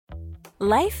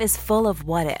Life is full of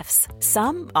what-ifs.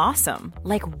 Some awesome,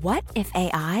 like what if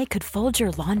AI could fold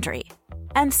your laundry?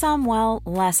 And some, well,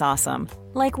 less awesome,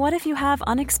 like what if you have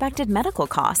unexpected medical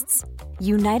costs?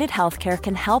 United Healthcare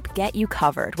can help get you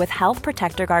covered with Health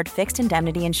Protector Guard fixed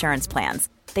indemnity insurance plans.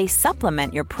 They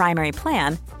supplement your primary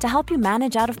plan to help you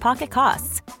manage out-of-pocket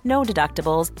costs. No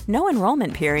deductibles, no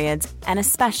enrollment periods, and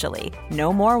especially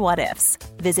no more what-ifs.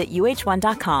 Visit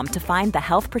uh1.com to find the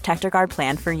Health Protector Guard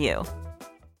plan for you.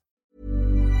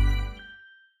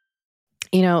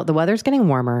 You know, the weather's getting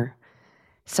warmer,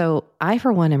 so I,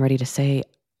 for one, am ready to say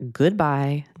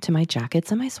goodbye to my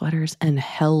jackets and my sweaters and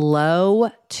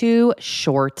hello to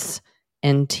shorts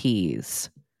and tees.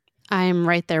 I'm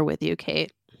right there with you,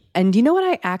 Kate. And you know what?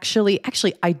 I actually,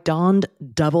 I donned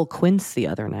double quince the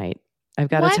other night. I've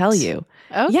got to tell you.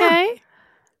 Okay. Yeah.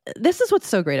 This is what's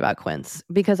so great about quince,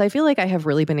 because I feel like I have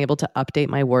really been able to update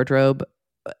my wardrobe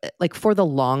like for the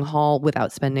long haul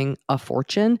without spending a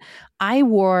fortune. I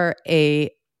wore a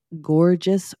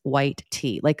gorgeous white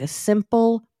tee, like a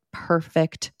simple,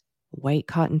 perfect white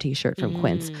cotton t-shirt from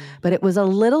Quince, but it was a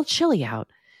little chilly out.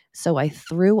 So I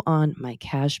threw on my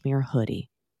cashmere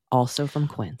hoodie, also from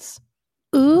Quince.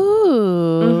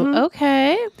 Ooh,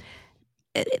 okay.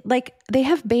 Like they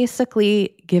have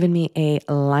basically given me a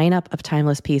lineup of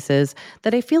timeless pieces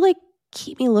that I feel like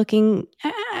keep me looking,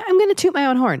 I'm going to toot my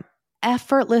own horn,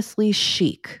 effortlessly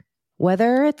chic,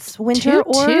 whether it's winter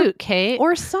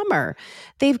or summer.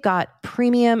 They've got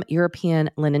premium European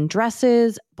linen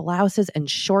dresses, blouses, and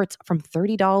shorts from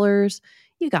 $30.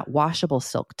 You got washable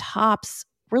silk tops,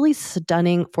 really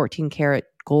stunning 14 karat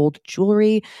gold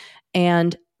jewelry,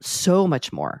 and so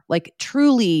much more. Like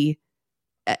truly,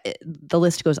 the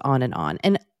list goes on and on.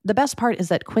 And the best part is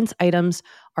that Quince items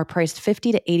are priced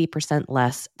 50 to 80%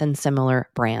 less than similar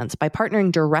brands. By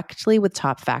partnering directly with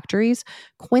top factories,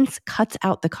 Quince cuts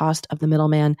out the cost of the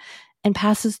middleman and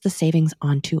passes the savings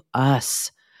on to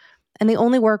us. And they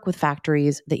only work with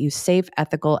factories that use safe,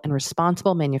 ethical, and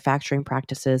responsible manufacturing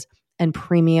practices and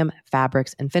premium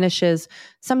fabrics and finishes,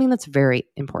 something that's very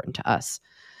important to us.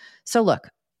 So look,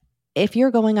 if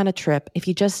you're going on a trip, if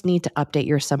you just need to update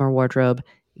your summer wardrobe,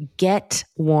 get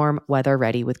warm weather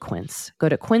ready with Quince. Go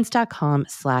to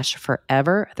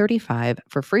quince.com/forever35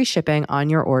 for free shipping on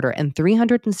your order and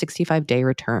 365-day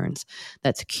returns.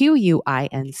 That's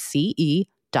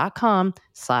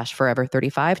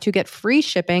QUINCE.com/forever35 to get free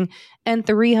shipping and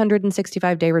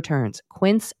 365-day returns.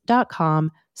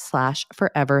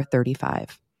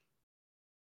 Quince.com/forever35.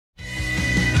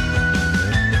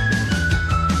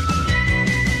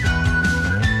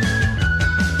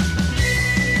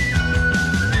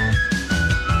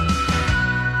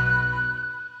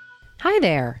 Hi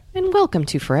there, and welcome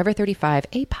to Forever 35,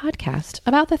 a podcast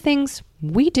about the things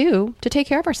we do to take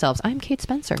care of ourselves. I'm Kate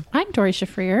Spencer. I'm Dory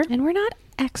Shafrir. And we're not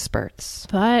experts,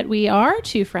 but we are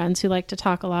two friends who like to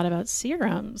talk a lot about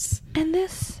serums. And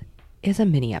this is a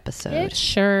mini episode. It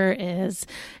sure is.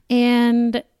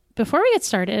 And before we get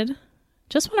started,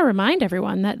 just want to remind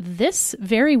everyone that this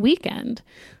very weekend,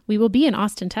 we will be in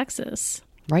Austin, Texas.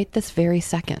 Right this very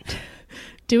second.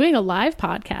 Doing a live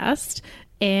podcast.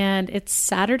 And it's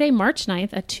Saturday, March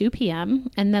 9th at 2 p.m.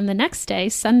 And then the next day,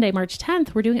 Sunday, March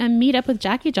 10th, we're doing a meetup with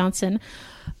Jackie Johnson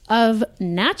of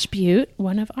Natch Butte,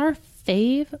 one of our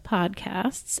fave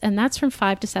podcasts. And that's from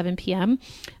 5 to 7 p.m.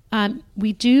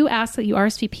 We do ask that you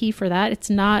RSVP for that.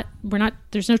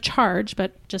 There's no charge,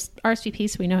 but just RSVP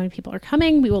so we know how many people are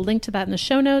coming. We will link to that in the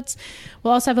show notes.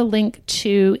 We'll also have a link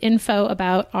to info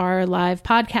about our live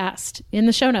podcast in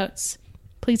the show notes.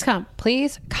 Please come.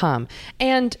 Please come.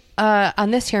 And on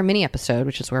this here mini episode,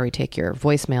 which is where we take your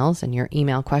voicemails and your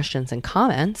email questions and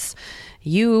comments,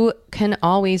 you can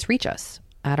always reach us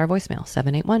at our voicemail,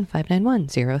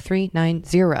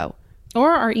 781-591-0390.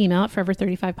 Or our email at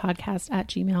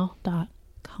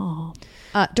forever35podcast@gmail.com.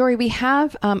 Dory, we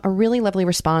have a really lovely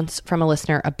response from a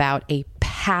listener about a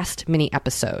past mini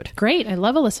episode. Great. I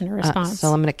love a listener response.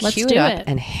 So I'm going to cue it up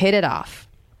and hit it off.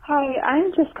 Hi,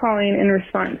 I'm just calling in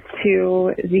response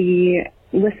to the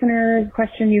listener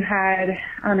question you had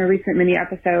on a recent mini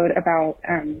episode about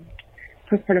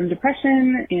postpartum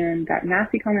depression and that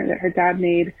nasty comment that her dad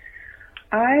made.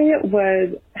 I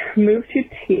was moved to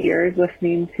tears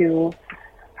listening to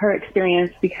her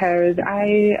experience because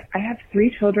I have 3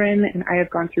 children and I have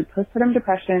gone through postpartum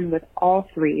depression with all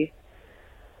 3.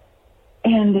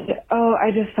 And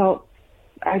I just felt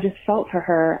for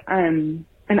her.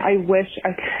 And I wish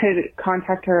I could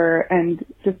contact her and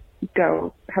just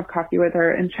go have coffee with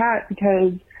her and chat,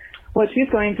 because what she's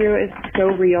going through is so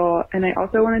real. And I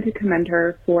also wanted to commend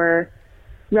her for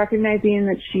recognizing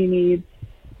that she needs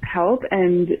help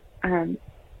and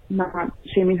not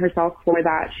shaming herself for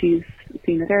that. She's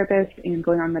seeing a therapist and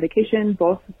going on medication,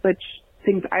 both of which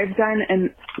things I've done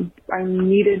and I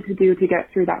needed to do to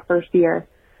get through that first year.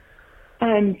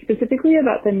 Specifically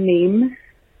about the name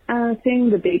thing,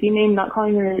 the baby name, not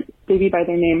calling your baby by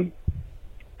their name.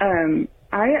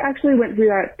 I actually went through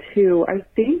that too. I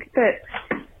think that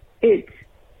it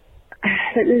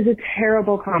is a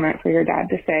terrible comment for your dad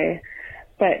to say,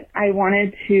 but I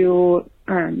wanted to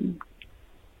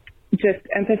just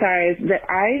emphasize that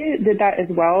I did that as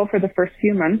well for the first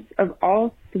few months of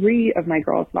all 3 of my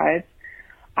girls' lives.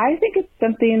 I think it's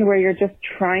something where you're just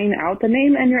trying out the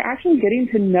name and you're actually getting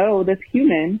to know this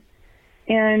human.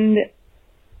 And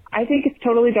I think it's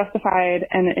totally justified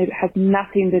and it has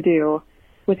nothing to do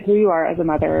with who you are as a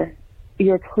mother.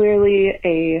 You're clearly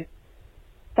a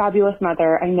fabulous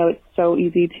mother. I know it's so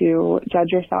easy to judge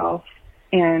yourself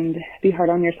and be hard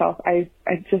on yourself. I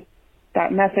just,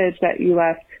 that message that you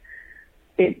left,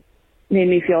 it made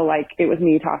me feel like it was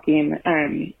me talking.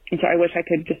 And so I wish I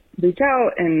could just reach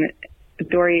out, and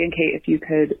Dory and Kate, if you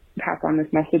could pass on this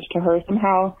message to her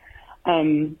somehow.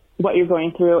 What you're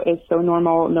going through is so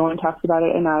normal. No one talks about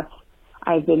it enough.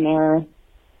 I've been there,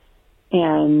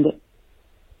 and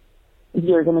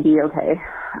you're going to be okay.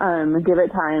 Give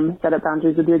it time. Set up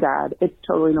boundaries with your dad. It's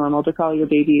totally normal to call your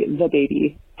baby the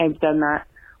baby. I've done that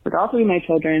with all 3 of my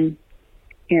children.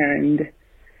 And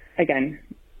again,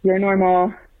 you're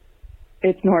normal.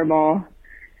 It's normal.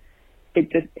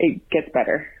 It gets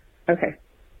better. Okay.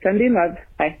 Sending love.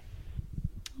 Bye.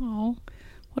 Oh,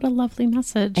 what a lovely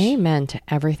message. Amen to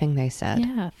everything they said.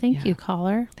 Yeah. Thank you,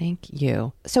 caller. Thank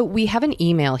you. So we have an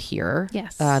email here.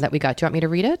 Yes. That we got. Do you want me to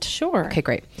read it? Sure. Okay,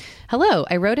 great. Hello.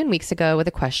 I wrote in weeks ago with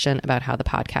a question about how the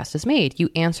podcast is made. You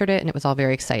answered it and it was all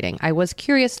very exciting. I was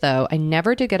curious though. I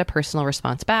never did get a personal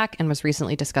response back and was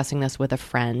recently discussing this with a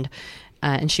friend.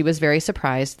 And she was very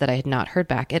surprised that I had not heard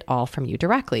back at all from you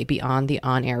directly beyond the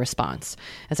on-air response.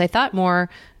 As I thought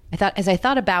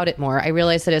about it more, I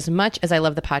realized that as much as I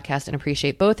love the podcast and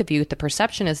appreciate both of you, the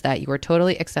perception is that you are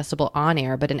totally accessible on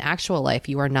air, but in actual life,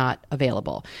 you are not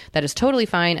available. That is totally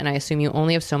fine. And I assume you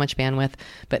only have so much bandwidth,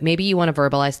 but maybe you want to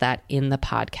verbalize that in the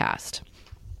podcast.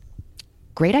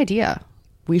 Great idea.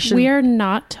 We are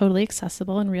not totally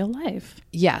accessible in real life.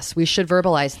 Yes, we should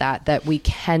verbalize that we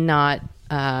cannot,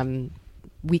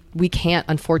 we can't,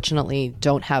 unfortunately,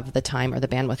 don't have the time or the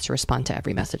bandwidth to respond to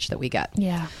every message that we get.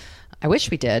 Yeah. I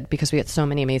wish we did, because we get so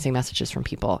many amazing messages from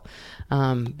people.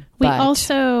 We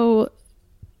also,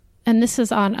 and this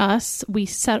is on us,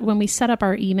 when we set up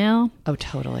our email. Oh,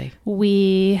 totally.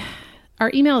 Our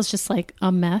email is just like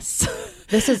a mess.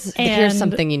 Here's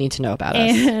something you need to know about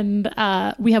us. And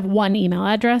we have one email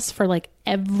address for like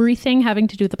everything having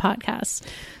to do with the podcast.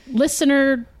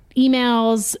 Listener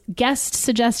emails, guest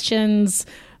suggestions,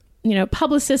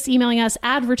 publicists emailing us,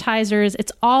 advertisers,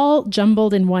 it's all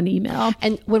jumbled in one email.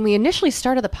 And when we initially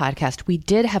started the podcast, we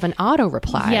did have an auto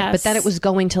reply, yes. But then it was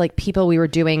going to like people we were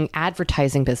doing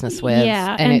advertising business with.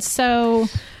 Yeah. And so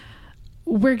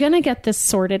we're going to get this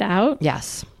sorted out.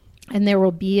 Yes. And there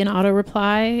will be an auto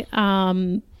reply.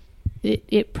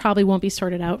 It probably won't be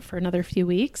sorted out for another few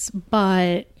weeks,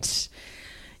 but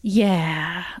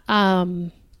yeah.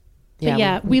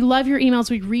 We love your emails.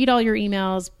 We read all your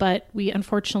emails, but we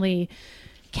unfortunately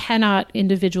cannot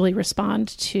individually respond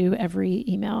to every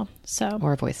email.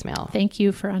 Or voicemail. Thank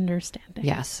you for understanding.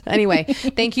 Yes. Anyway,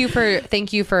 thank you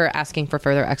for asking for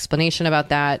further explanation about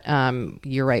that.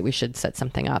 You're right. We should set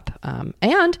something up.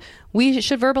 And we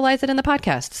should verbalize it in the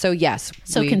podcast. So yes.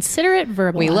 Consider it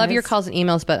verbalized. We love your calls and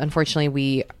emails, but unfortunately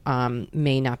we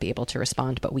may not be able to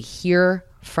respond, but we hear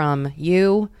from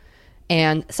you.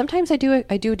 And sometimes I do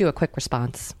a quick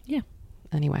response. Yeah.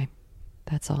 Anyway,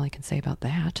 that's all I can say about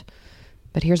that.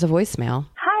 But here's a voicemail.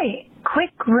 Hi,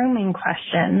 quick grooming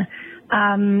question.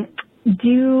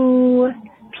 Do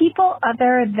people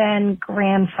other than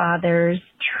grandfathers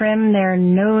trim their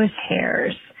nose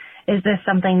hairs? Is this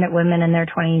something that women in their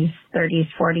 20s, 30s,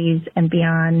 40s, and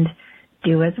beyond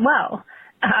do as well?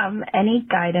 Any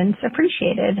guidance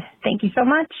appreciated. Thank you so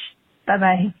much.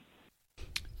 Bye-bye.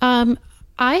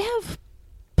 I have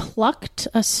plucked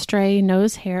a stray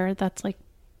nose hair that's like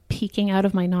peeking out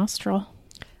of my nostril.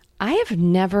 I have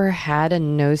never had a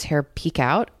nose hair peek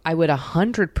out. I would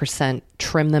 100%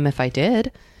 trim them if I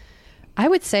did. I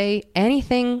would say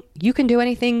you can do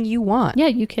anything you want. Yeah,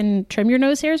 you can trim your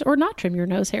nose hairs or not trim your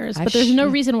nose hairs, but there's no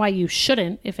reason why you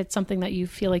shouldn't if it's something that you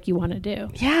feel like you want to do.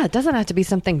 Yeah, it doesn't have to be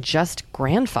something just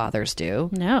grandfathers do.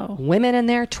 No. Women in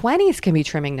their 20s can be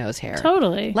trimming nose hair.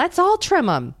 Totally. Let's all trim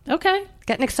them. Okay.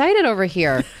 Getting excited over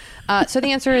here. So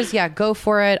the answer is, yeah, go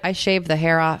for it. I shave the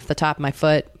hair off the top of my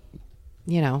foot,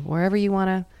 wherever you want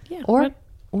to. Yeah. Or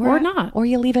Or not. Or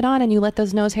you leave it on and you let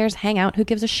those nose hairs hang out. Who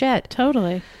gives a shit?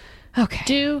 Totally. Okay.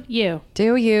 Do you.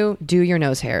 Do you. Do your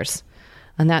nose hairs.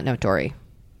 On that note, Dory,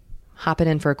 hopping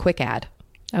in for a quick ad.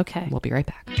 Okay. We'll be right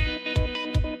back.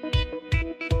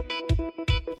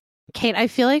 Kate, I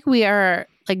feel like we are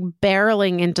like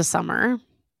barreling into summer.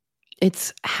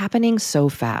 It's happening so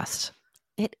fast.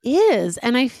 It is.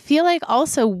 And I feel like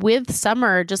also with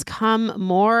summer just come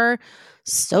more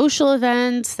social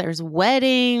events. There's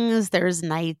weddings, there's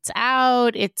nights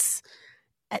out, it's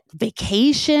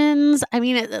vacations. I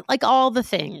mean, like all the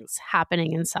things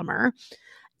happening in summer.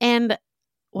 And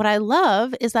what I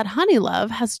love is that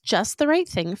Honeylove has just the right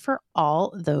thing for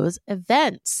all those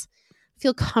events.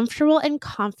 Feel comfortable and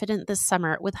confident this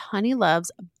summer with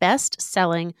Honeylove's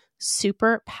best-selling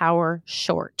Super Power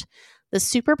Short. The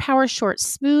Super Power Short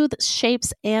smooths,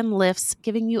 shapes, and lifts,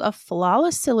 giving you a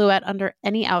flawless silhouette under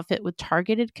any outfit with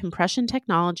targeted compression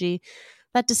technology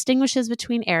that distinguishes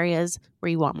between areas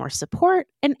where you want more support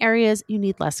and areas you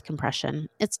need less compression.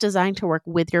 It's designed to work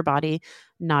with your body,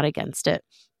 not against it.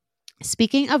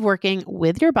 Speaking of working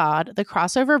with your bod, the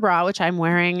crossover bra, which I'm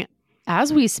wearing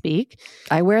as we speak.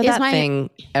 I wear that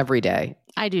thing every day.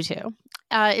 I do too.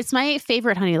 It's my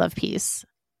favorite Honeylove piece.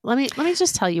 Let me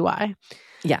just tell you why.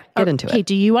 Yeah, get into it. Okay,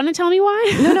 do you want to tell me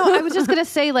why? No, I was just going to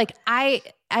say, like, I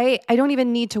don't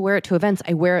even need to wear it to events.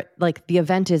 I wear it, like, the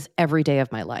event is every day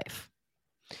of my life.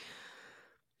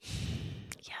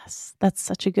 Yes, that's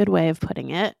such a good way of putting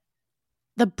it.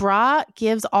 The bra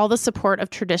gives all the support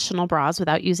of traditional bras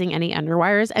without using any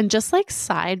underwires. And just like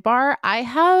sidebar, I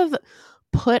have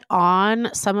put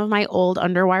on some of my old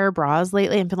underwire bras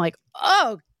lately and been like,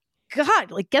 oh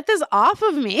God, like get this off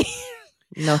of me.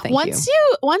 No, thank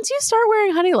you. Once you start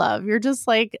wearing Honeylove, you're just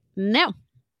like, no,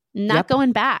 not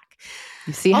going back.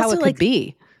 You see how also, it could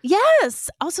be. Yes.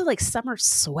 Also, like summer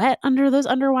sweat under those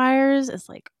underwires is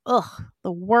like, ugh,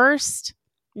 the worst.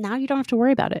 Now you don't have to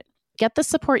worry about it. Get the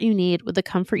support you need with the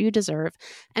comfort you deserve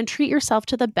and treat yourself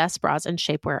to the best bras and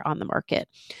shapewear on the market.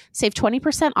 Save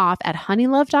 20% off at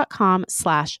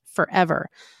honeylove.com/forever.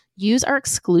 Use our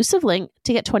exclusive link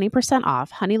to get 20%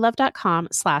 off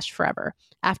honeylove.com/forever.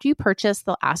 After you purchase,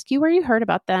 they'll ask you where you heard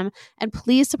about them, and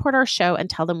please support our show and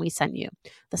tell them we sent you.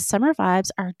 The summer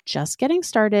vibes are just getting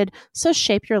started, so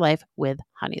shape your life with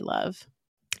Honeylove.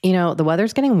 You know, the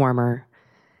weather's getting warmer,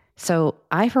 so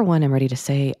I, for one, am ready to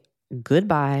say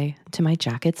goodbye to my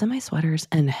jackets and my sweaters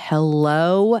and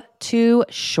hello to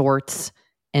shorts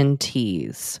and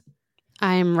tees.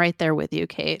 I'm right there with you,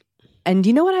 Kate. And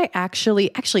you know what? I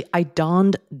actually I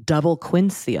donned double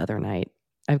quince the other night.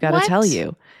 I've got to tell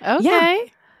you. Okay. Yeah.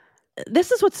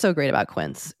 This is what's so great about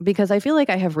quince, because I feel like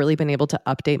I have really been able to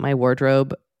update my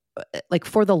wardrobe like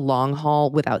for the long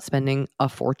haul without spending a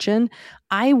fortune.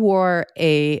 I wore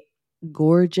a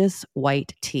gorgeous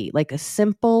white tee, like a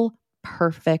simple,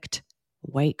 perfect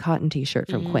white cotton t-shirt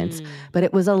from Quince, but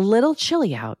it was a little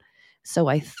chilly out. So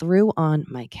I threw on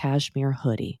my cashmere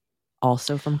hoodie,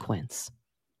 also from Quince.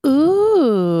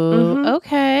 Ooh,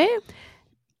 okay.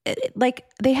 Like,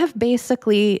 they have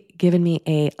basically given me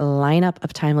a lineup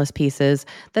of timeless pieces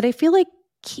that I feel like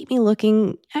keep me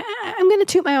looking, I'm going to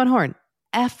toot my own horn,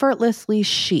 effortlessly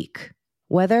chic.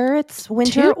 Whether it's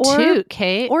winter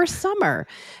or summer.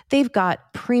 They've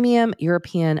got premium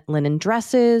European linen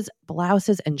dresses,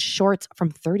 blouses, and shorts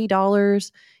from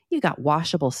 $30. You got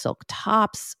washable silk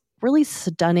tops, really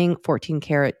stunning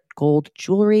 14-karat gold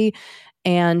jewelry,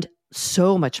 and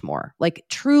so much more. Like,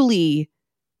 truly,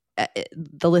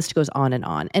 the list goes on and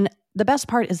on. And the best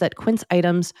part is that Quince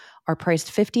items are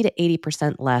priced 50 to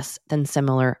 80% less than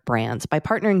similar brands. By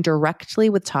partnering directly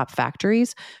with top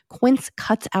factories, Quince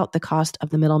cuts out the cost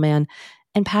of the middleman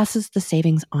and passes the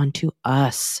savings on to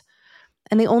us.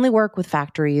 And they only work with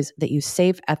factories that use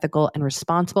safe, ethical, and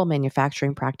responsible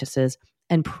manufacturing practices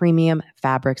and premium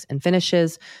fabrics and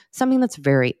finishes, something that's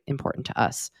very important to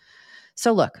us.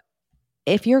 So look,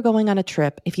 if you're going on a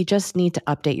trip, if you just need to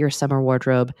update your summer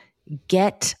wardrobe,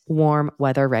 get warm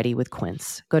weather ready with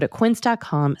Quince. Go to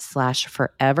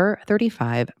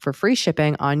quince.com/forever35 for free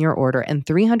shipping on your order and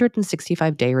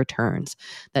 365-day returns.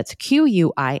 That's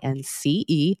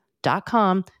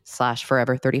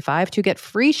QUINCE.com/forever35 to get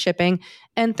free shipping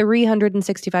and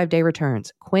 365-day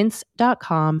returns.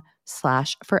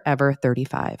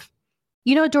 Quince.com/forever35.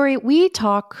 You know, Dory, we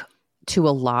talk to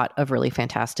a lot of really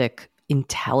fantastic,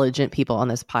 intelligent people on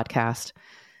this podcast.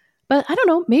 But I don't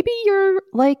know, maybe you're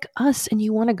like us and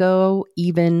you want to go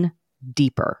even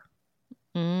deeper.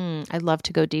 I'd love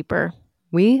to go deeper.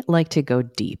 We like to go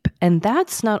deep. And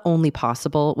that's not only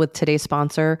possible with today's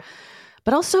sponsor,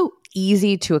 but also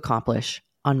easy to accomplish.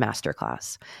 on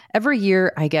Masterclass. Every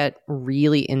year I get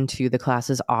really into the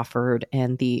classes offered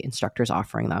and the instructors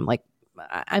offering them. Like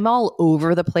I'm all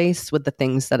over the place with the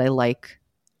things that I like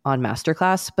on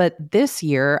Masterclass, but this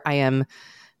year I am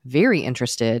very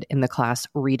interested in the class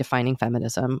Redefining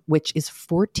Feminism, which is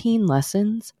 14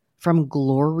 lessons from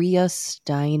Gloria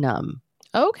Steinem.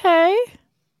 Okay.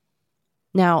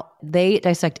 Now, they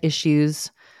dissect issues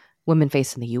women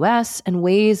face in the US and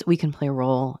ways we can play a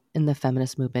role in the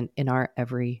feminist movement in our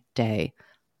everyday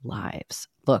lives.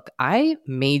 Look, I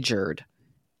majored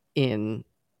in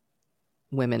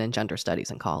women and gender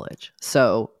studies in college.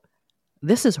 So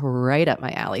this is right up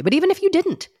my alley. But even if you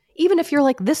didn't, even if you're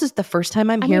like, this is the first time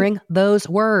I'm hearing those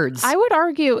words. I would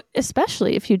argue,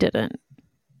 especially if you didn't.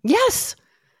 Yes.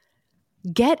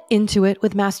 Get into it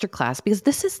with Masterclass because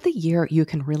this is the year you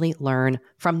can really learn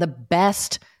from the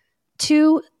best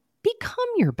to become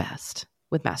your best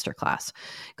with Masterclass.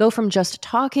 Go from just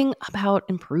talking about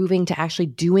improving to actually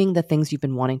doing the things you've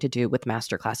been wanting to do with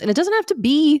Masterclass. And it doesn't have to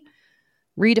be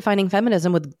redefining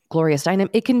feminism with Gloria Steinem.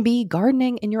 It can be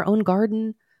gardening in your own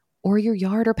garden or your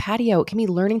yard or patio. It can be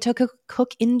learning to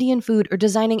cook Indian food or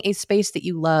designing a space that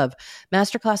you love.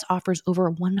 Masterclass offers over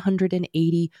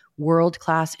 180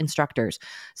 world-class instructors.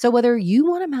 So whether you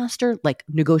want to master like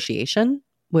negotiation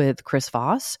with Chris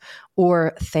Voss,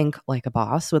 or think like a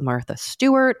boss with Martha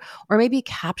Stewart, or maybe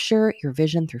capture your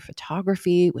vision through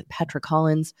photography with Petra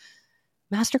Collins,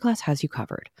 Masterclass has you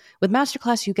covered. With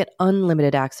Masterclass, you get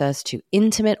unlimited access to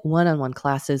intimate one-on-one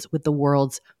classes with the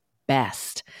world's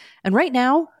best. And right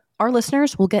now, our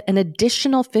listeners will get an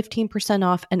additional 15%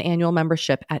 off an annual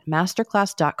membership at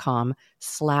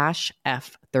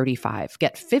masterclass.com/F35.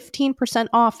 Get 15%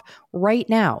 off right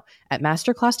now at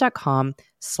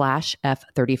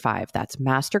masterclass.com/F35. That's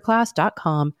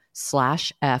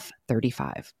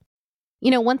masterclass.com/F35.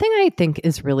 You know, one thing I think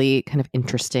is really kind of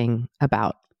interesting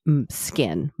about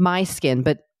skin, my skin,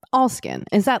 but all skin,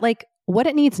 is that like what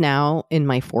it needs now in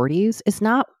my 40s is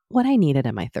not what I needed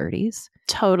in my 30s.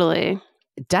 Totally.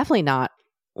 Definitely not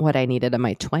what I needed in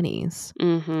my 20s.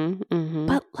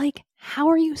 But like, how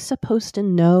are you supposed to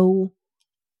know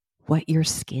what your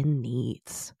skin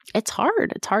needs? It's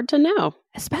hard. It's hard to know.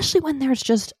 Especially when there's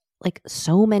just like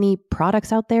so many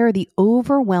products out there. The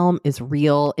overwhelm is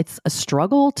real. It's a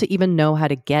struggle to even know how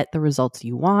to get the results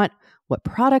you want, what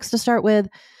products to start with.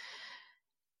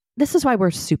 This is why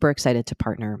we're super excited to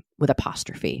partner with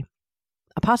Apostrophe.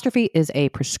 Apostrophe is a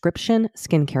prescription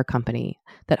skincare company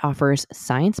that offers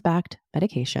science-backed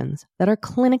medications that are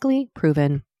clinically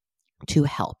proven to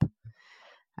help.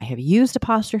 I have used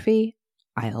Apostrophe.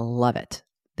 I love it.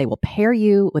 They will pair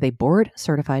you with a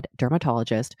board-certified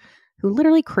dermatologist who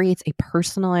literally creates a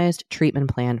personalized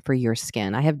treatment plan for your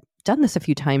skin. I have done this a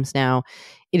few times now.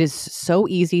 It is so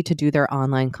easy to do their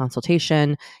online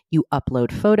consultation. You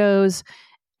upload photos.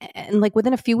 And like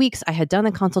within a few weeks, I had done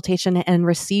the consultation and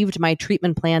received my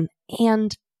treatment plan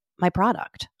and my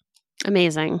product.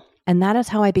 Amazing. And that is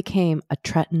how I became a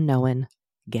tretinoin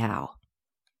gal.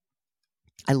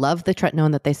 I love the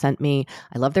tretinoin that they sent me.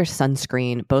 I love their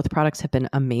sunscreen. Both products have been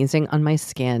amazing on my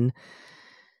skin.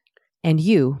 And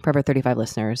you, Forever 35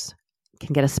 listeners,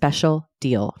 can get a special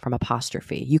deal from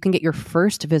Apostrophe. You can get your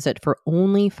first visit for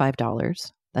only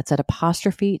 $5. That's at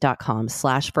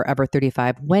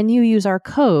apostrophe.com/forever35 when you use our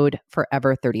code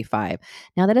forever35.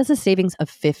 Now that is a savings of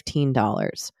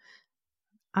 $15.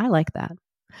 I like that.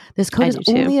 This code is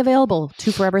only available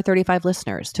to Forever 35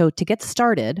 listeners. So to get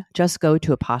started, just go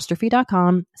to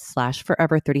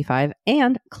apostrophe.com/forever35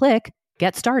 and click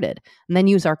Get Started. And then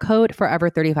use our code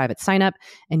forever35 at sign up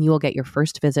and you will get your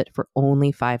first visit for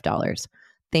only $5.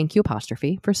 Thank you,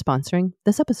 Apostrophe, for sponsoring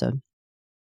this episode.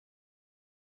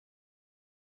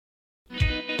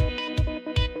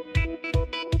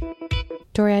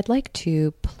 Dory, I'd like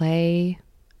to play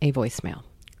a voicemail.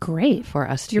 Great. For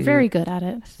us to... You're very good at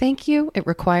it. Thank you. It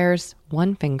requires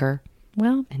one finger.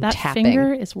 Well, and that tapping.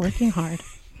 finger is working hard.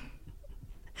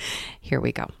 Here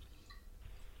we go.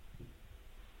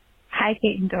 Hi,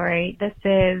 Kate and Dory. This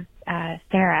is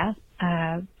Sarah,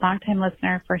 a longtime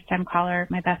listener, first-time caller.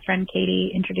 My best friend,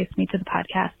 Katie, introduced me to the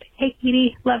podcast. Hey,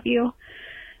 Katie. Love you.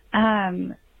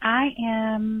 I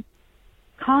am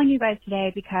calling you guys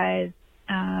today because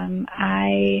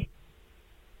I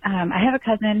have a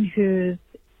cousin whose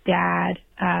dad,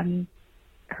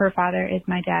 her father is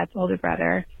my dad's older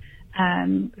brother,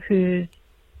 who's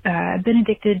been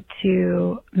addicted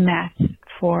to meth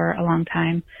for a long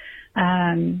time.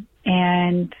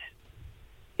 And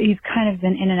he's kind of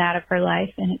been in and out of her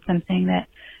life, and it's something that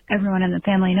everyone in the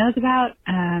family knows about,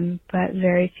 but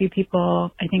very few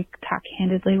people, I think, talk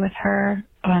candidly with her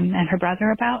and her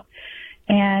brother about.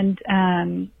 And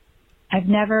I've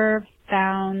never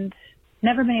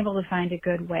been able to find a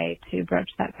good way to broach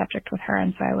that subject with her.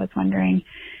 And so I was wondering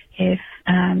if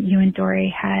you and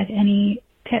Dory had any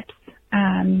tips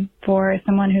for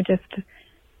someone who just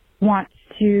wants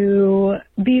to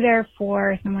be there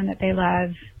for someone that they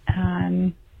love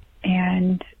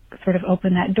and sort of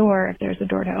open that door if there's a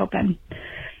door to open.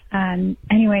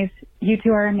 Anyways, you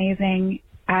two are amazing.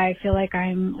 I feel like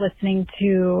I'm listening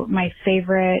to my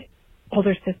favorite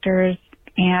older sisters,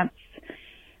 aunts,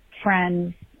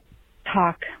 friends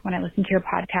talk when I listen to your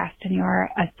podcast, and you are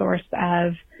a source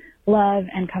of love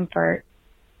and comfort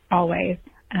always,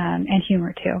 and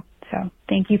humor too. So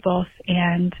thank you both,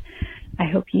 and I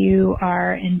hope you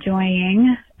are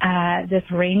enjoying this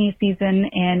rainy season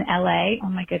in LA. Oh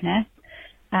my goodness.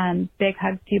 Big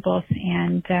hugs to you both,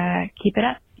 and keep it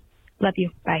up. Love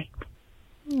you. Bye.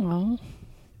 Aww.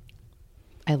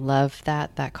 I love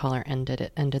that caller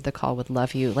ended the call with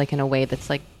 "love you," like in a way that's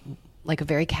like a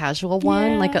very casual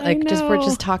one, we're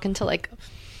just talking to like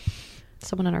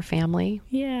someone in our family.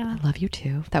 Yeah, I love you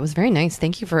too. That was very nice.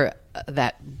 Thank you for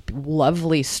that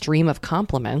lovely stream of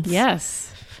compliments.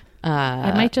 Yes,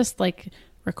 I might just like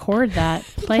record that,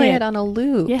 play it on a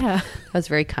loop. Yeah, that was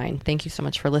very kind. Thank you so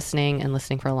much for listening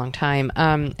for a long time.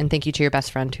 And thank you to your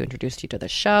best friend who introduced you to the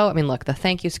show. I mean, look, the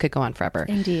thank yous could go on forever.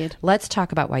 Indeed. Let's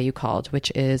talk about why you called,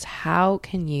 which is how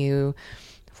can you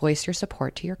voice your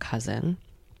support to your cousin?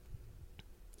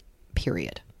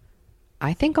 Period.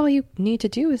 I think all you need to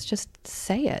do is just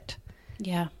say it.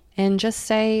 Yeah. And just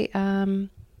say, no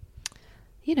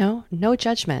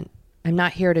judgment. I'm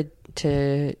not here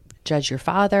to judge your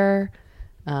father.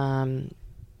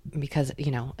 Because,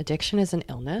 addiction is an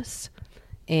illness.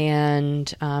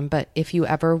 And, but if you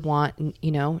ever want,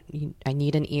 I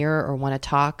need an ear or want to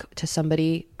talk to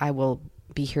somebody, I will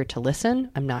be here to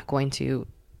listen. I'm not going to,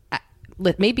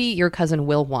 maybe your cousin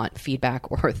will want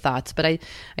feedback or thoughts, but I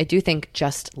do think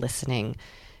just listening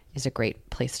is a great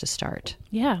place to start.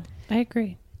 Yeah, I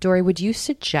agree. Dory, would you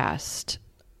suggest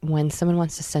when someone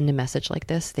wants to send a message like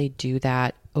this, they do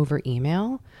that over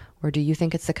email? Or do you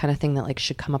think it's the kind of thing that like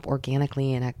should come up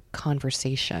organically in a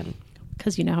conversation?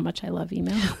 Because you know how much I love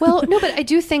email. Well, no, but I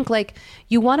do think like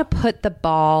you want to put the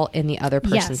ball in the other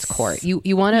person's court. You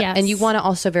want to, and you want to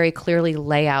also very clearly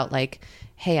lay out like,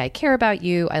 hey, I care about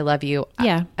you. I love you.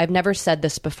 Yeah. I've never said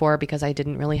this before because I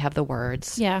didn't really have the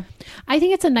words. Yeah. I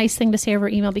think it's a nice thing to say over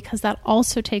email because that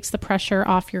also takes the pressure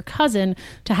off your cousin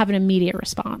to have an immediate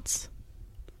response.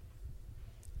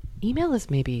 Email is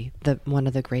maybe one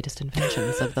of the greatest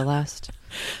inventions of the last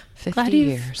 50 Glad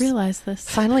years. You've realized this.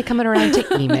 Finally coming around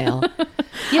to email.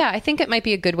 Yeah, I think it might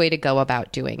be a good way to go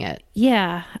about doing it.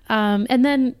 Yeah. And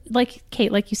then, like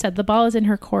Kate, like you said, the ball is in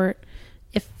her court.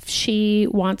 If she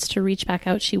wants to reach back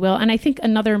out, she will. And I think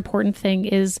another important thing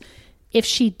is if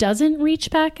she doesn't reach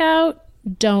back out,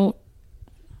 don't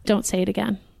say it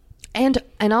again. And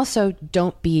also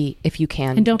don't be, if you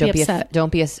can, and don't be upset. Don't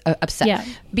be upset. Yeah.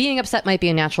 Being upset might be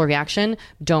a natural reaction.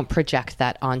 Don't project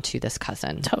that onto this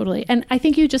cousin. Totally. And I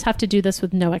think you just have to do this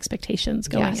with no expectations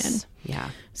going in. Yeah.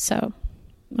 So,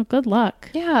 well, good luck.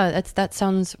 Yeah, that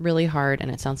sounds really hard,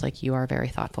 and it sounds like you are a very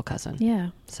thoughtful cousin. Yeah.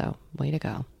 So, way to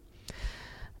go.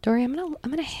 Dory, I'm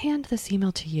gonna hand this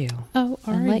email to you. Oh,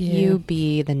 and let you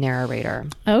be the narrator.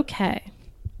 Okay.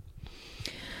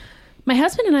 My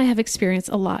husband and I have experienced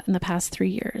a lot in the past 3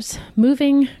 years.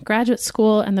 Moving, graduate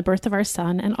school, and the birth of our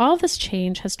son, and all of this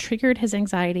change has triggered his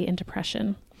anxiety and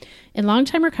depression. In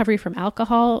long-time recovery from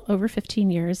alcohol, over 15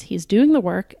 years, he's doing the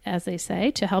work, as they say,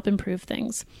 to help improve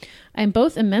things. I am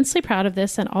both immensely proud of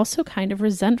this and also kind of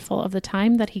resentful of the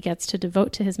time that he gets to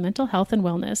devote to his mental health and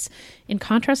wellness, in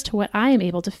contrast to what I am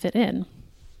able to fit in.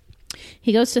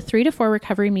 He goes to 3 to 4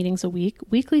 recovery meetings a week,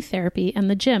 weekly therapy, and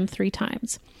the gym 3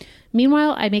 times.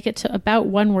 Meanwhile, I make it to about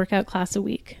 1 workout class a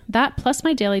week. That plus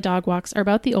my daily dog walks are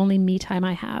about the only me time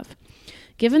I have.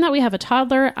 Given that we have a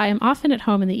toddler, I am often at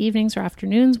home in the evenings or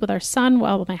afternoons with our son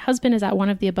while my husband is at one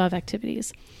of the above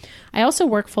activities. I also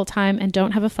work full-time and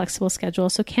don't have a flexible schedule,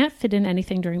 so can't fit in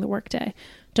anything during the workday.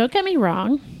 Don't get me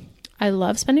wrong. I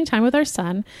love spending time with our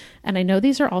son, and I know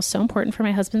these are all so important for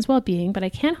my husband's well-being, but I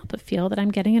can't help but feel that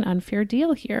I'm getting an unfair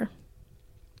deal here.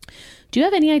 Do you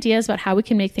have any ideas about how we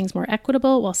can make things more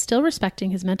equitable while still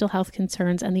respecting his mental health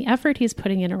concerns and the effort he's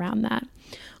putting in around that?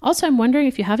 Also, I'm wondering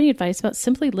if you have any advice about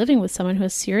simply living with someone who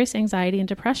has serious anxiety and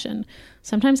depression.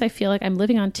 Sometimes I feel like I'm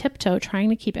living on tiptoe, trying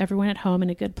to keep everyone at home in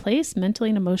a good place, mentally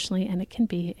and emotionally, and it can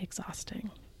be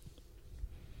exhausting.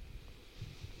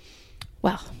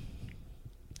 Well,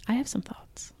 I have some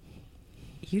thoughts.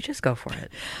 You just go for it.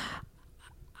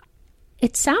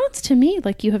 It sounds to me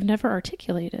like you have never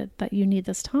articulated that you need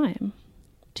this time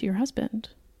to your husband.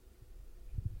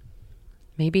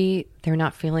 maybe they're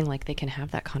not feeling like they can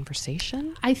have that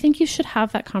conversation. I think you should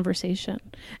have that conversation.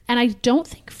 And I don't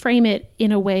think frame it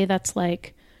in a way that's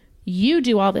like, you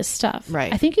do all this stuff.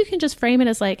 Right. I think you can just frame it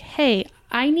as like, hey,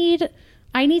 I need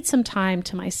some time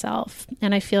to myself,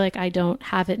 and I feel like I don't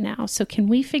have it now. So can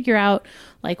we figure out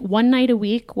like one night a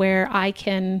week where I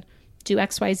can do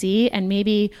XYZ, and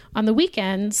maybe on the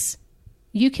weekends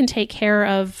you can take care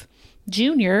of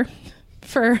Junior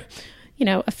for,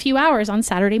 a few hours on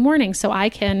Saturday morning so I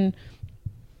can,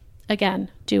 again,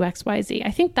 do XYZ.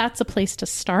 I think that's a place to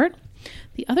start.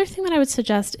 The other thing that I would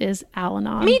suggest is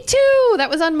Al-Anon. Me too. That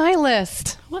was on my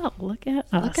list. Well, look at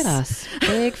us. Look at us.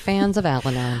 Big fans of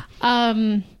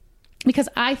Al-Anon. Because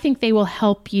I think they will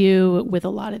help you with a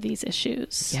lot of these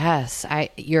issues. Yes.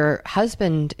 Your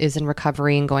husband is in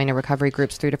recovery and going to recovery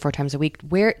groups 3 to 4 times a week.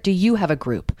 Where do you have a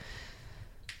group?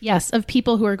 Yes, of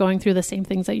people who are going through the same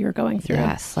things that you're going through.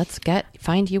 Yes, let's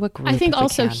find you a group. I think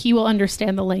also he will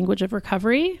understand the language of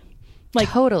recovery.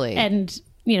 Totally. And,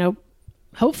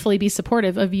 hopefully be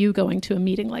supportive of you going to a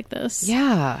meeting like this.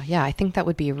 Yeah. I think that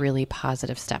would be a really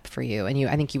positive step for you. And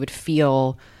I think you would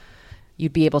feel,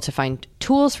 you'd be able to find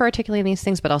tools for articulating these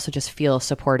things, but also just feel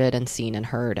supported and seen and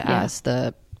heard as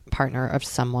the partner of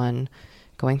someone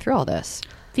going through all this.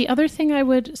 The other thing I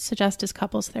would suggest is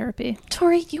couples therapy.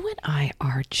 Tori, you and I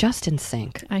are just in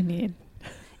sync. I mean,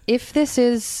 if this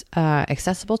is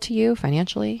accessible to you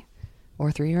financially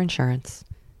or through your insurance,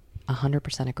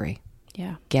 100% agree.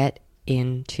 Yeah. Get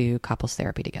into couples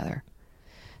therapy together,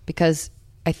 because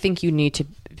I think you need to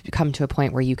come to a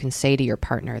point where you can say to your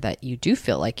partner that you do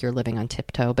feel like you're living on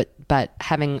tiptoe, but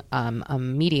having a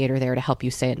mediator there to help you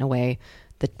say it in a way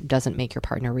that doesn't make your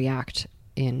partner react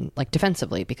in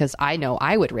defensively, because I know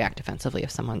I would react defensively if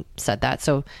someone said that.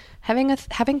 So having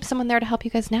someone there to help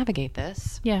you guys navigate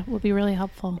this, would be really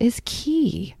helpful. Is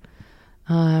key.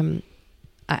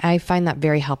 I find that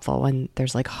very helpful when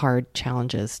there's hard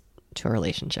challenges to a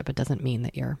relationship. It doesn't mean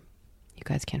that you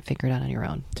guys can't figure it out on your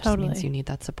own. It totally. just means you need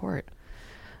that support.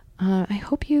 I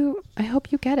hope you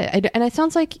get it. And it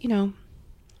sounds like, you're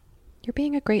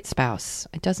being a great spouse.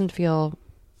 It doesn't feel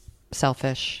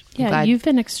selfish. You've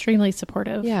been extremely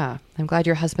supportive. Yeah. I'm glad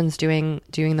your husband's doing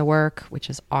the work, which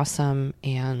is awesome.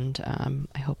 And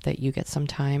I hope that you get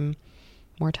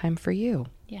more time for you.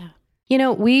 Yeah.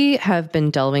 We have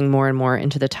been delving more and more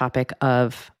into the topic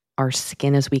of our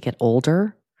skin as we get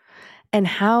older and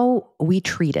how we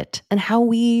treat it and how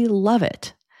we love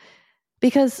it.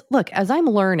 Because look, as I'm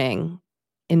learning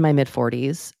in my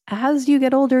mid-40s, as you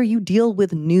get older, you deal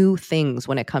with new things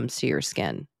when it comes to your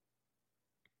skin.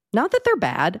 Not that they're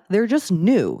bad, they're just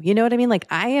new. You know what I mean?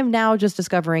 I am now just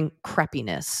discovering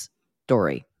crepiness,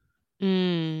 Dory.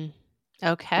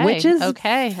 Okay. Which is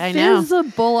I know.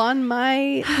 visible on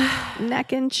my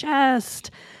neck and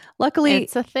chest. Luckily,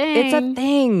 it's a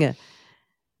thing.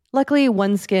 Luckily,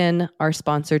 OneSkin, our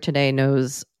sponsor today,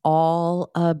 knows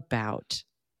all about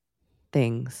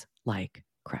things like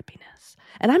crepiness.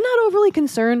 And I'm not overly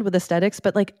concerned with aesthetics,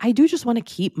 but I do just want to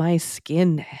keep my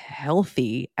skin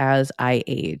healthy as I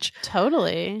age.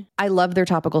 Totally. I love their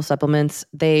topical supplements.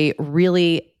 They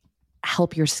really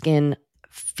help your skin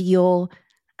feel,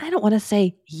 I don't want to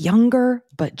say younger,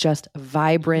 but just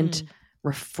vibrant,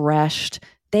 refreshed.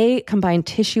 They combine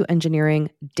tissue engineering,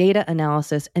 data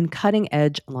analysis, and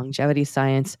cutting-edge longevity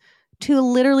science to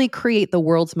literally create the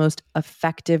world's most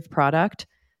effective product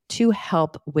to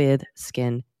help with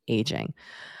skin aging.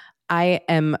 I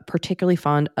am particularly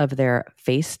fond of their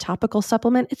face topical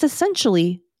supplement. It's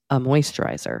essentially a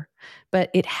moisturizer, but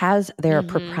it has their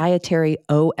proprietary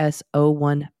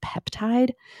OS01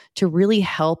 peptide to really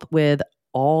help with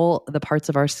all the parts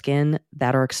of our skin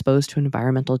that are exposed to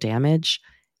environmental damage.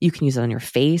 You can use it on your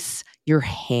face, your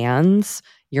hands,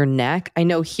 your neck. I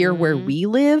know here where we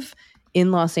live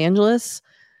in Los Angeles,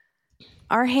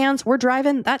 our hands, we're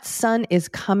driving, that sun is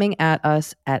coming at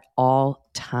us at all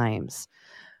times.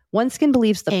 OneSkin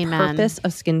believes the purpose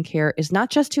of skincare is not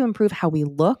just to improve how we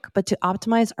look, but to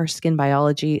optimize our skin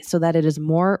biology so that it is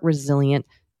more resilient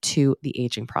to the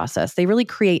aging process. They really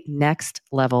create next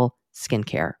level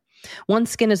skincare.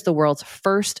 OneSkin is the world's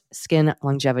first skin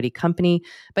longevity company.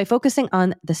 By focusing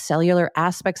on the cellular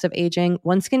aspects of aging,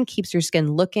 OneSkin keeps your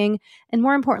skin looking and,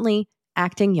 more importantly,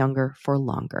 acting younger for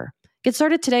longer. Get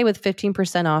started today with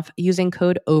 15% off using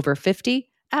code OVER50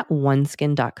 at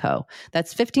oneskin.co.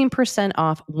 That's 15%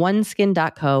 off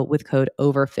oneskin.co with code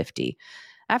OVER50.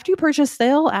 After you purchase,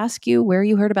 they'll ask you where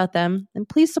you heard about them, and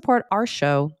please support our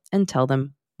show and tell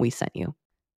them we sent you.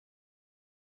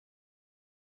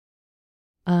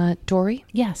 Dory?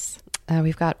 Yes.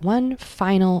 We've got one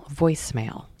final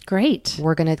voicemail. Great.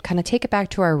 We're going to kind of take it back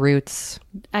to our roots.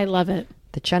 I love it.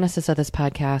 The genesis of this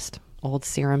podcast, old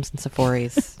serums and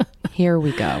Sephoris. Here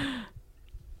we go.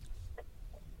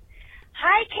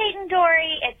 Hi, Kate and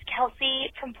Dory. It's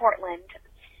Kelsey from Portland.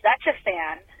 Such a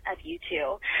fan of you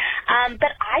two.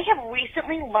 But I have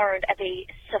recently learned of a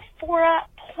Sephora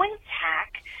points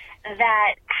hack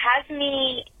that has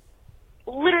me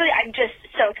literally, I'm just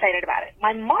so excited about it.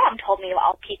 My mom told me of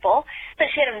all people that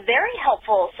she had a very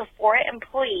helpful Sephora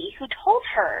employee who told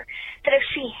her that if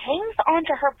she hangs on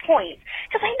to her points,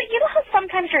 because you know how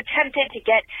sometimes you're tempted to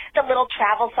get the little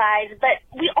travel size, but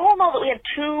we all know that we have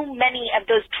too many of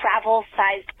those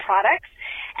travel-sized products,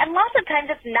 and lots of times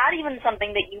it's not even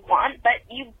something that you want, but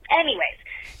anyways,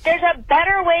 there's a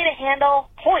better way to handle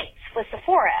points with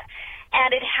Sephora.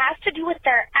 And it has to do with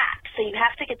their app. So you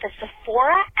have to get the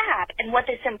Sephora app. And what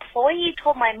this employee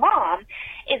told my mom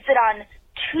is that on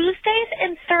Tuesdays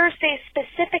and Thursdays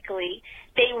specifically,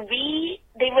 they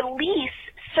release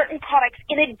certain products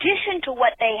in addition to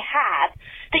what they have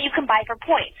that you can buy for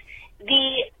points.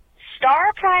 The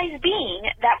star prize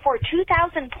being that for 2,000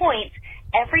 points,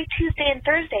 every Tuesday and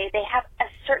Thursday, they have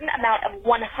a certain amount of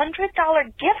 $100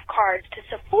 gift cards to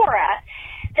Sephora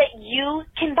that you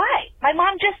can buy. My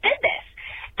mom just did this.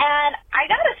 And I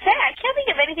gotta say, I can't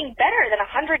think of anything better than a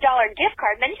 $100 gift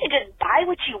card. And then you can just buy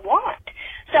what you want.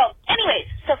 So anyways,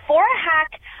 Sephora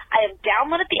hack. I have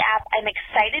downloaded the app. I'm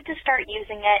excited to start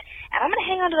using it. And I'm going to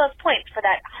hang on to those points for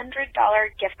that $100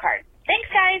 gift card. Thanks,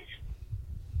 guys.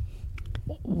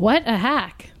 What a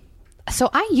hack. So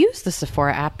I used the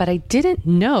Sephora app, but I didn't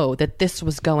know that this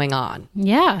was going on.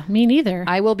 Yeah, me neither.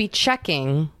 I will be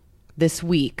checking this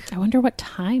week. I wonder what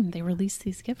time they release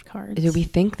these gift cards. Do we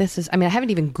think this is, I haven't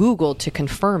even Googled to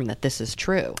confirm that this is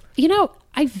true. You know,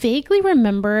 I vaguely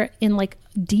remember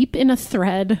deep in a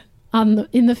thread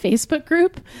in the Facebook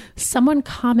group, someone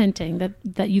commenting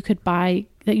that you could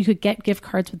get gift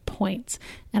cards with points.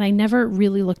 And I never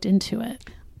really looked into it.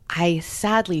 I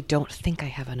sadly don't think I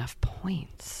have enough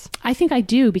points. I think I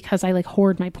do because I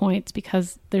hoard my points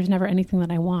because there's never anything that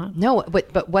I want. No,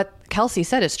 but what Kelsey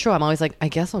said is true. I'm always like, I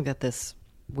guess I'll get this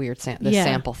weird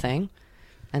sample thing.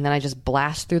 And then I just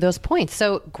blast through those points.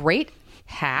 So great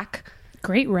hack.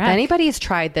 Great rec. If anybody has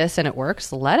tried this and it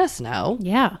works, let us know.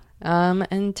 Yeah.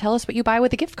 And tell us what you buy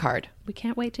with a gift card. We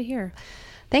can't wait to hear.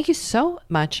 Thank you so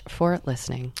much for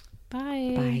listening.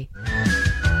 Bye. Bye.